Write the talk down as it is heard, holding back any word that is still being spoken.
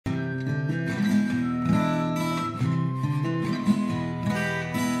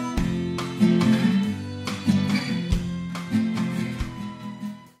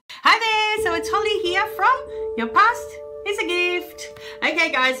Your past is a gift.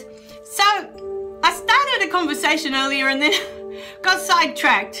 Okay, guys. So I started a conversation earlier and then got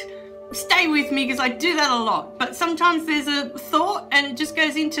sidetracked. Stay with me because I do that a lot. But sometimes there's a thought and it just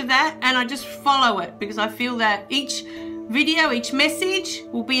goes into that and I just follow it because I feel that each video, each message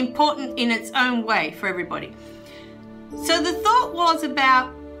will be important in its own way for everybody. So the thought was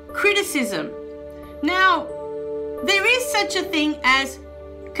about criticism. Now, there is such a thing as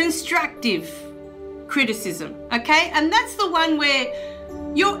constructive criticism, okay? And that's the one where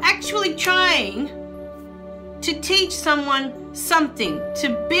you're actually trying to teach someone something,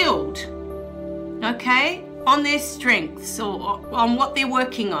 to build, okay, on their strengths or on what they're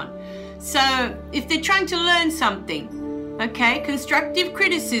working on. So if they're trying to learn something, okay, constructive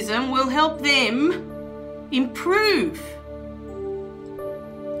criticism will help them improve.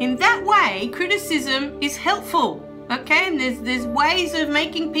 In that way, criticism is helpful, okay? And there's ways of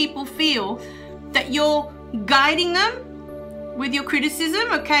making people feel that you're guiding them with your criticism,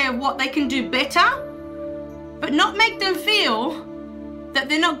 okay, of what they can do better, but not make them feel that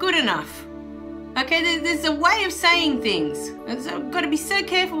they're not good enough. Okay, there's a way of saying things. And so you've got to be so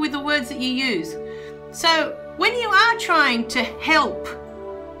careful with the words that you use. So when you are trying to help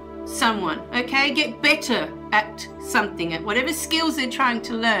someone, okay, get better at something, at whatever skills they're trying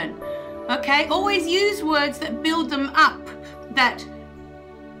to learn, okay, always use words that build them up, that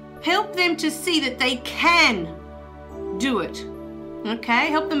help them to see that they can do it, okay,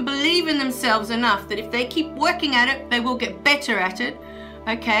 help them believe in themselves enough that if they keep working at it, they will get better at it,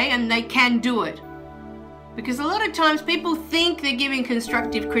 okay, and they can do it. Because a lot of times people think they're giving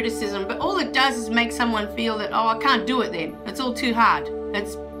constructive criticism, but all it does is make someone feel that, oh, I can't do it then, it's all too hard,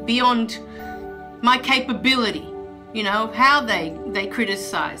 it's beyond my capability, you know, how they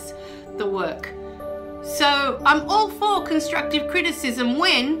criticize the work. So I'm all for constructive criticism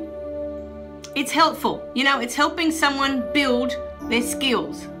when it's helpful, you know, it's helping someone build their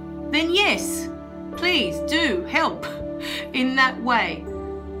skills. Then yes, please do help in that way.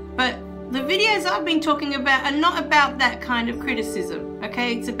 But the videos I've been talking about are not about that kind of criticism,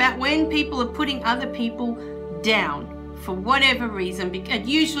 okay? It's about when people are putting other people down for whatever reason, and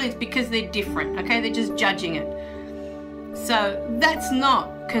usually it's because they're different, okay? They're just judging it. So that's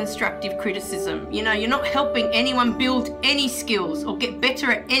not constructive criticism. You know, you're not helping anyone build any skills or get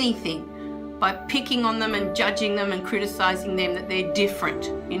better at anything by picking on them and judging them and criticizing them that they're different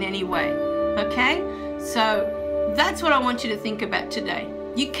in any way, okay? So that's what I want you to think about today.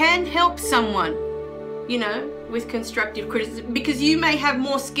 You can help someone, you know, with constructive criticism because you may have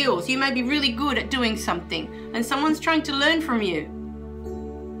more skills. You may be really good at doing something and someone's trying to learn from you.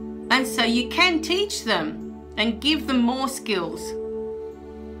 And so you can teach them and give them more skills,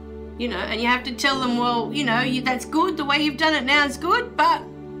 you know, and you have to tell them, well, you know, that's good. The way you've done it now is good, but,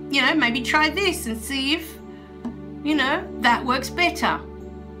 you know, maybe try this and see if, you know, that works better.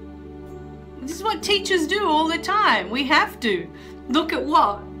 This is what teachers do all the time. We have to look at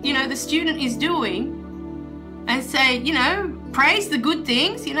what, you know, the student is doing and say, you know, praise the good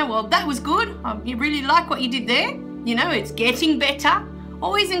things, you know, well, that was good. You really like what you did there. You know, it's getting better.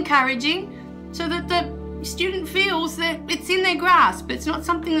 Always encouraging so that the student feels that it's in their grasp. It's not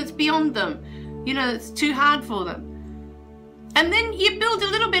something that's beyond them, you know, it's too hard for them. And then you build a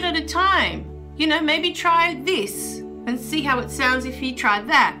little bit at a time. You know, maybe try this and see how it sounds if you try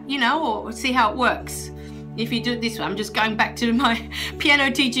that, you know, or see how it works if you do it this way. I'm just going back to my piano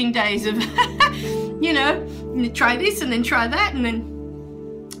teaching days of, you know, try this and then try that and then.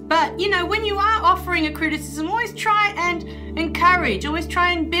 But, you know, when you are offering a criticism, always try and encourage, always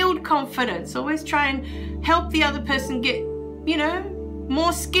try and build confidence, always try and help the other person get, you know,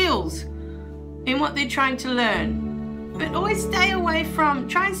 more skills in what they're trying to learn. But always stay away from,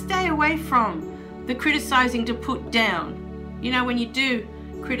 try and stay away from the criticizing to put down. You know, when you do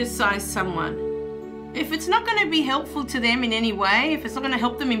criticize someone, if it's not going to be helpful to them in any way, if it's not going to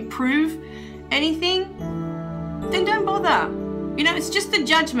help them improve anything, then don't bother. You know, it's just a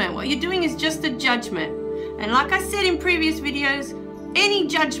judgment. What you're doing is just a judgment. And like I said in previous videos, any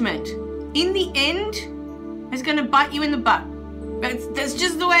judgment in the end is going to bite you in the butt. That's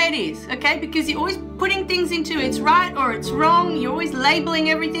just the way it is, okay? Because you're always putting things into it's right or it's wrong. You're always labeling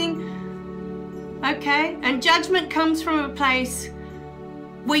everything, okay? And judgment comes from a place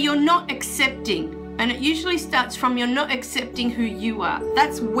where you're not accepting. And it usually starts from you're not accepting who you are.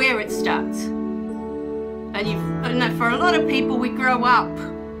 That's where it starts. And you know, for a lot of people, we grow up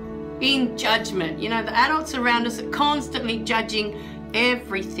in judgment. You know, the adults around us are constantly judging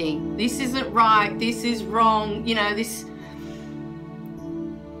everything. This isn't right, this is wrong, you know, this.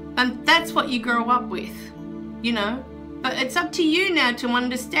 And that's what you grow up with, you know. But it's up to you now to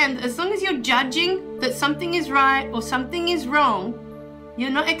understand that as long as you're judging that something is right or something is wrong, you're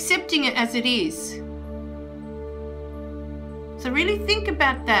not accepting it as it is. So really think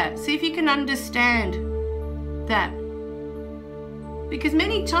about that. See if you can understand that. Because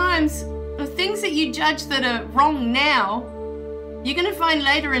many times the things that you judge that are wrong now, you're going to find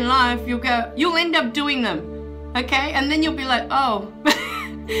later in life you'll end up doing them. Okay? And then you'll be like, oh.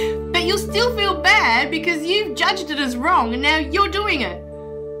 But you'll still feel bad because you've judged it as wrong and now you're doing it.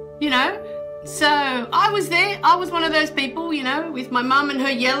 You know? So I was there. I was one of those people, you know, with my mum and her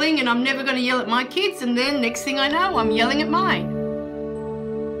yelling, and I'm never going to yell at my kids, and then next thing I know, I'm yelling at mine.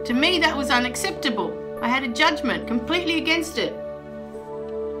 To me, that was unacceptable. I had a judgment completely against it.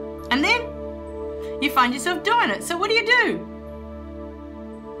 And then you find yourself doing it. So what do?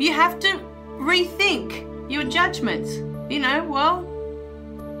 You have to rethink your judgments. You know, well,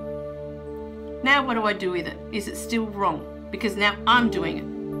 now what do I do with it? Is it still wrong? Because now I'm doing it.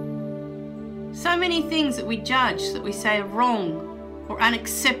 So many things that we judge, that we say are wrong or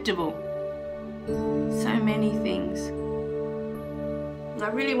unacceptable. So many things. And I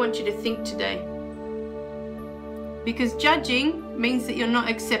really want you to think today. Because judging means that you're not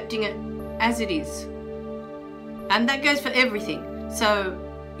accepting it as it is. And that goes for everything. So,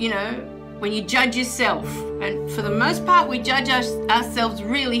 you know, when you judge yourself, and for the most part we judge ourselves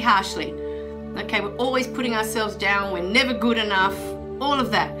really harshly. Okay, we're always putting ourselves down, we're never good enough, all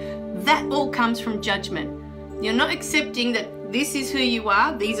of that. That all comes from judgment. You're not accepting that this is who you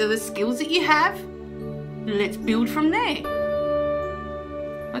are, these are the skills that you have. Let's build from there.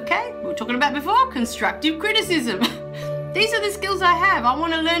 Okay, we were talking about before, constructive criticism. These are the skills I have. I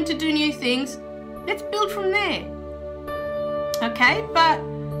want to learn to do new things. Let's build from there. Okay, but,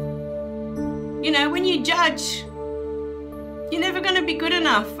 you know, when you judge, you're never going to be good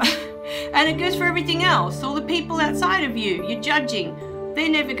enough. And it goes for everything else. All the people outside of you, you're judging. They're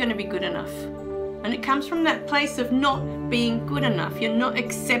never going to be good enough. And it comes from that place of not being good enough. You're not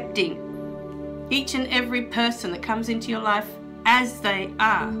accepting each and every person that comes into your life as they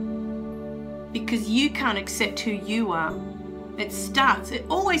are. Because you can't accept who you are. It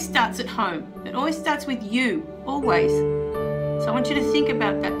always starts at home. It always starts with you. Always. So I want you to think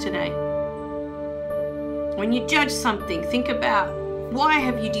about that today. When you judge something, think about, why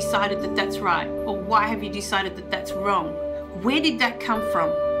have you decided that that's right? Or why have you decided that that's wrong? Where did that come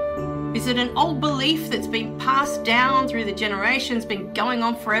from? Is it an old belief that's been passed down through the generations, been going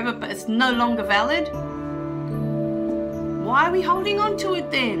on forever, but it's no longer valid? Why are we holding on to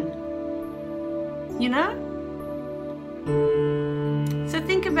it then? You know? So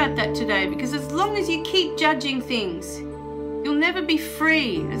think about that today, because as long as you keep judging things, you'll never be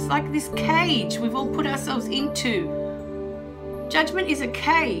free. It's like this cage we've all put ourselves into. Judgment is a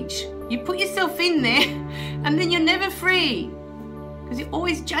cage. You put yourself in there and then you're never free. Because you're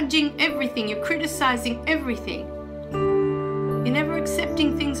always judging everything. You're criticizing everything. You're never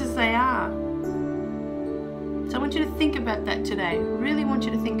accepting things as they are. So I want you to think about that today. I really want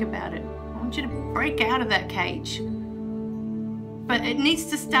you to think about it. I want you to break out of that cage. But it needs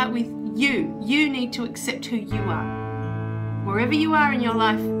to start with you. You need to accept who you are. Wherever you are in your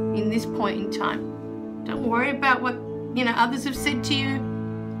life in this point in time. Don't worry about what others have said to you.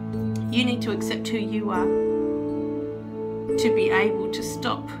 You need to accept who you are to be able to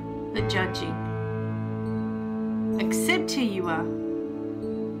stop the judging. Accept who you are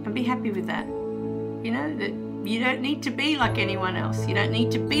and be happy with that. You know, that you don't need to be like anyone else. You don't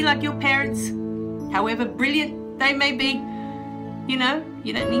need to be like your parents, however brilliant they may be. You know,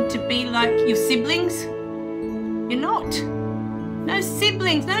 you don't need to be like your siblings. You're not. No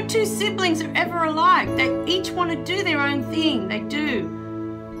siblings, no two siblings are ever alike. They each want to do their own thing. They do.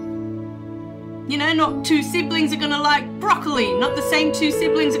 You know, not two siblings are going to like broccoli. Not the same two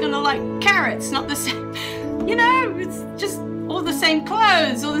siblings are going to like carrots. Not the same, you know, it's just all the same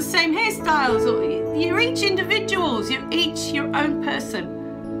clothes or the same hairstyles. Or you're each individuals. You're each your own person.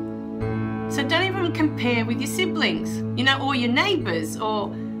 So don't even compare with your siblings, you know, or your neighbors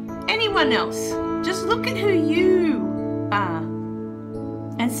or anyone else. Just look at who you are.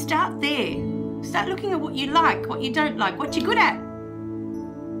 And start there. Start looking at what you like, what you don't like, what you're good at.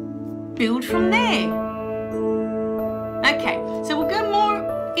 Build from there. Okay, so we'll go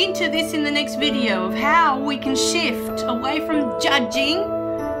more into this in the next video of how we can shift away from judging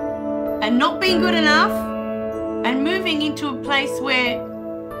and not being good enough and moving into a place where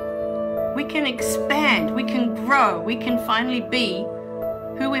we can expand, we can grow, we can finally be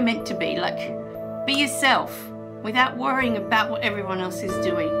who we're meant to be. Like, be yourself. Without worrying about what everyone else is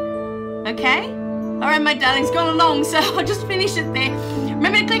doing. Okay? Alright, my darlings, gone along, so I'll just finish it there.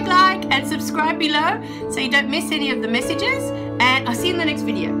 Remember to click like and subscribe below so you don't miss any of the messages. And I'll see you in the next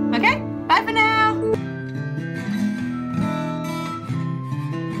video. Okay?